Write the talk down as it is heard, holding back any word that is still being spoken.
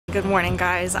Good morning,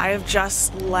 guys. I have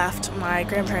just left my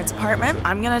grandparents' apartment.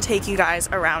 I'm gonna take you guys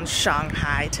around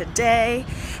Shanghai today,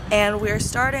 and we're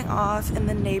starting off in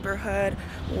the neighborhood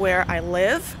where I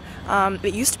live.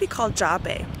 It used to be called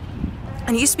Zhang,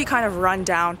 and it used to be kind of run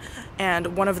down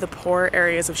and one of the poor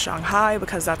areas of Shanghai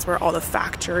because that's where all the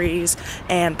factories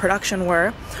and production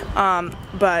were.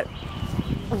 But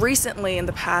recently, in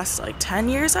the past like 10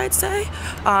 years, I'd say,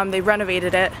 they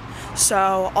renovated it.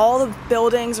 So all the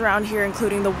buildings around here,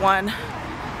 including the one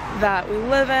that we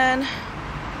live in,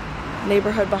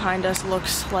 neighborhood behind us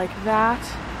looks like that.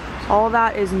 All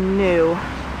that is new.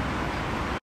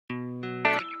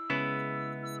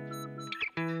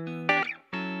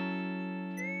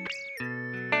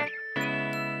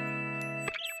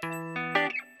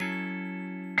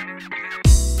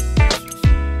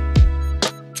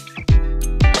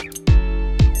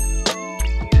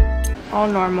 All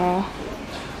normal.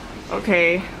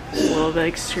 Okay, a little bit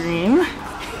extreme.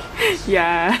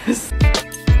 Yes.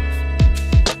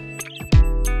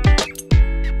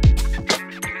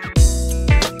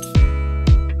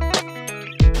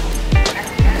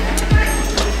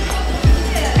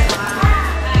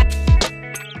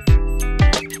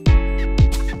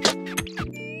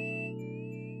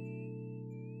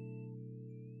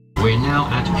 We're now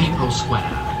at People's Square.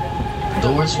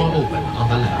 Doors will open on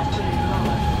the left.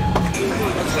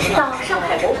 到上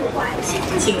海博物馆，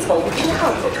请从1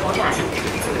号口出站。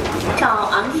到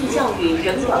昂地教育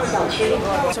人广校区。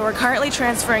So we're currently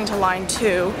transferring to line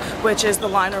 2, which is the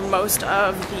line where most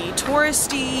of the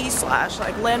touristy /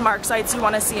 like landmark sites you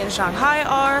want to see in Shanghai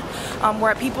are.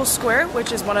 We're at People's Square,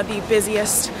 which is one of the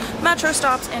busiest metro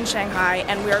stops in Shanghai,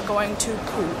 and we are going to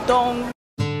Pudong.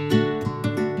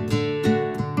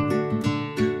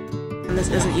 This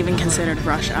isn't even considered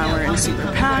rush hour and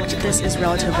super packed. This is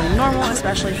relatively normal,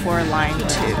 especially for line 2.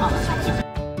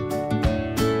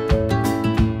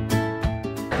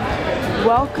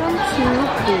 Welcome to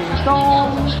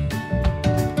Pudong.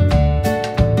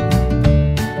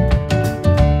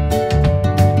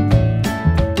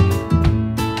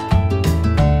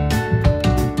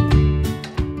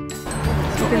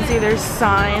 You can see there's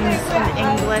signs in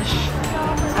English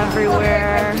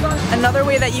everywhere. Another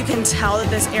way that you can tell that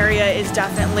this area is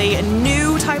definitely a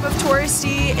new type of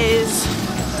touristy is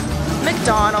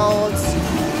McDonald's,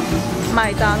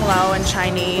 麦当劳 in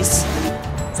Chinese.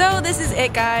 So this is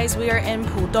it, guys. We are in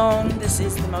Pudong. This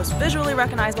is the most visually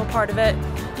recognizable part of it.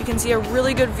 You can see a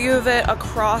really good view of it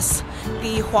across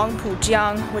the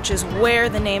Huangpujiang, which is where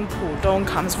the name Pudong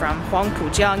comes from.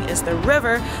 Huangpujiang is the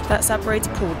river that separates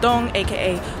Pudong,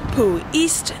 aka Pu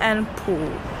East, and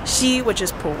Pu Xi, which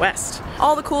is Pu West.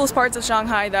 All the coolest parts of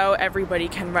Shanghai, though, everybody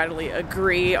can readily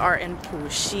agree, are in Pu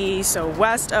Xi, so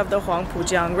west of the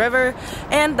Huangpujiang River,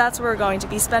 and that's where we're going to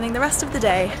be spending the rest of the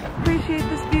day. Appreciate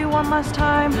this view one last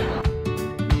time.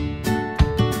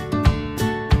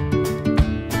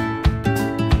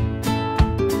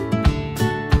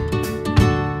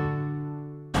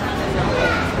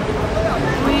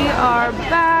 We are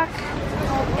back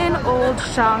in old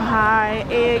Shanghai,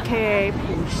 aka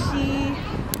Pu Xi.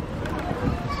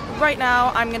 Right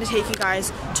now, I'm gonna take you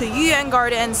guys to Yuan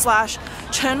Garden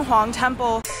 / Chenhuang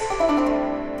Temple.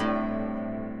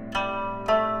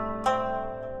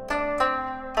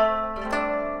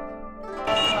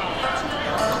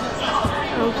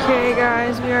 Okay,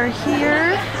 guys, we are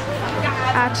here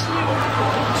at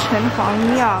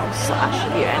Chenhuang Miao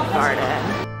 / Yuan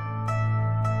Garden.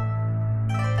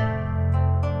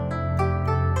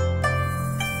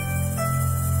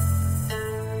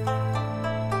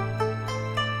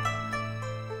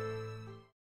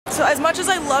 So as much as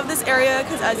I love this area,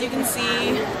 because as you can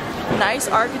see, nice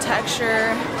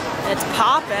architecture, it's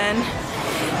poppin',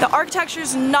 the architecture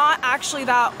is not actually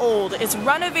that old. It's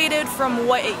renovated from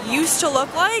what it used to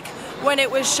look like when it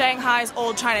was Shanghai's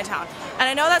old Chinatown. And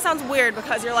I know that sounds weird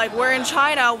because you're like, we're in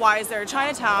China, why is there a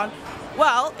Chinatown?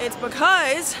 Well, it's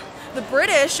because the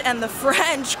British and the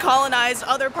French colonized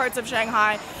other parts of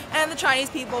Shanghai, and the Chinese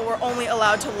people were only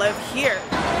allowed to live here.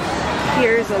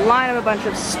 Here's a line of a bunch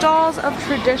of stalls of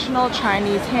traditional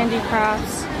Chinese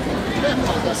handicrafts.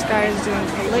 This guy is doing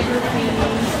calligraphy.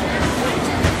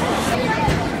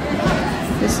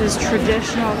 This is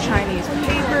traditional Chinese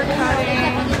paper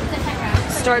cutting.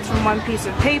 Starts from one piece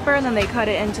of paper and then they cut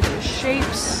it into the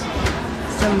shapes.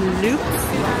 Some loops.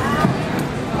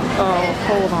 Oh,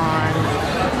 hold on.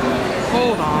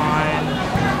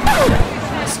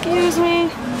 Excuse me.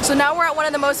 So now we're at one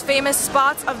of the most famous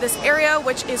spots of this area,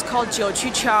 which is called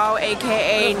Jiuqiqiao,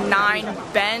 aka 9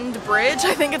 Bend Bridge,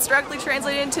 I think it's directly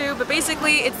translated into. But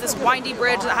basically, it's this windy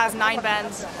bridge that has 9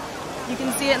 bends. You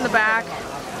can see it in the back.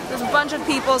 There's a bunch of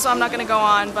people, so I'm not gonna go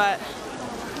on, but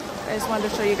I just wanted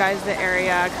to show you guys the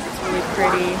area because it's really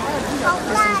pretty.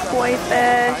 There's some koi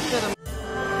fish.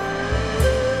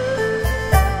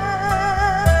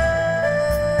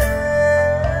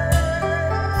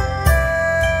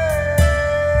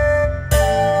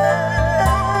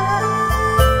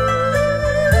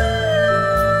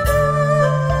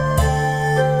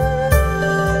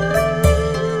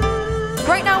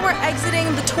 Right now we're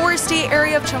exiting the touristy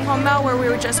area of Zhang where we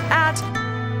were just at.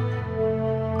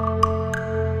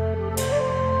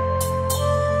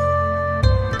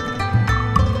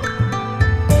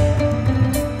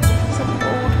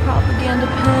 Propaganda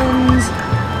pins,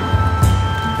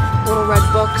 little red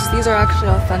books. These are actually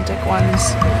authentic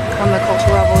ones from the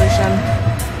Cultural Revolution.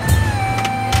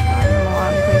 A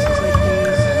lot of places like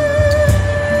these.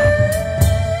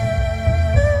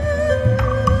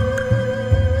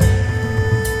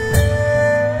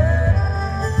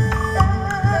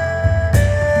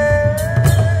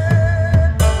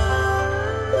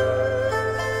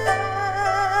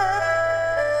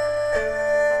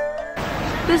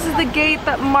 This is the gate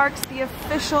that marks the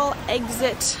official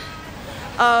exit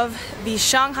of the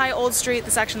Shanghai Old Street,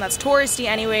 the section that's touristy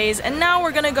anyways, and now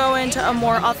we're gonna go into a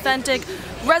more authentic,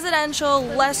 residential,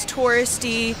 less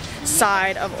touristy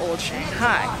side of Old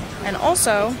Shanghai. And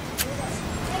also,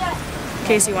 in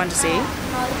case you want to see,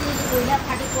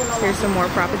 here's some more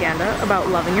propaganda about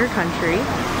loving your country.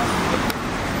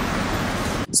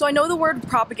 So I know the word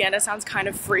propaganda sounds kind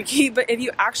of freaky, but if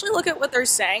you actually look at what they're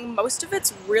saying, most of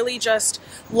it's really just,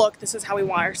 look, this is how we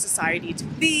want our society to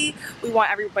be. We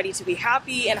want everybody to be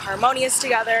happy and harmonious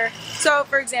together. So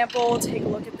for example, take a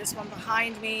look at this one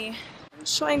behind me. I'm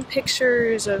showing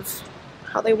pictures of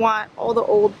how they want all the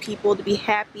old people to be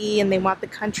happy and they want the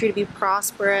country to be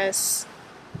prosperous.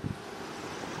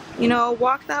 You know,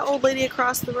 walk that old lady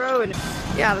across the road.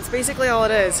 Yeah, that's basically all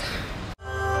it is.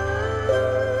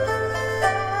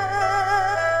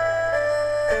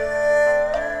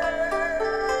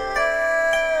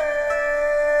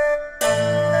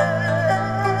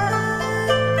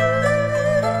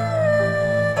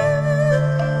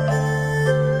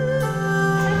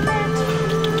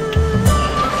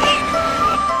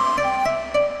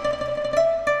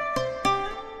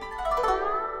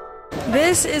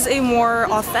 This is a more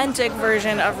authentic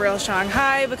version of real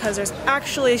Shanghai because there's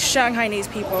actually Shanghainese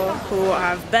people who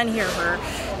have been here for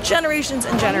generations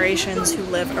and generations who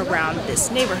live around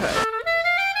this neighborhood.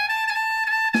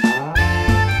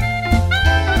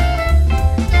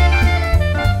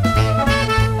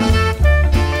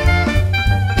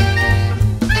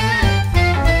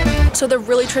 So the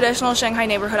really traditional Shanghai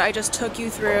neighborhood I just took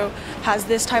you through has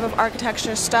this type of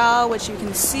architecture style, which you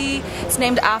can see. It's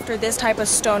named after this type of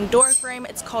stone door frame.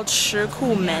 It's called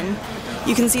shikumen.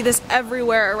 You can see this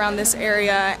everywhere around this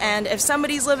area, and if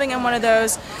somebody's living in one of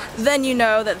those, then you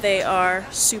know that they are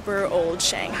super old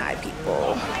Shanghai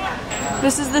people.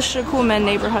 This is the shikumen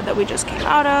neighborhood that we just came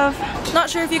out of. Not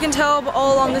sure if you can tell, but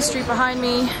all along the street behind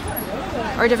me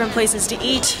are different places to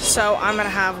eat, so I'm gonna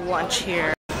have lunch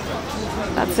here.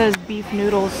 That says beef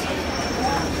noodles.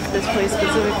 This place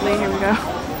specifically, here we go.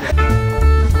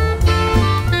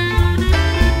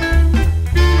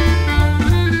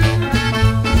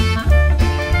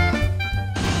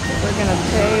 We're gonna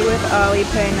pay with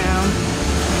Alipay now.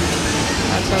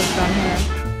 That's how it's done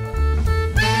here.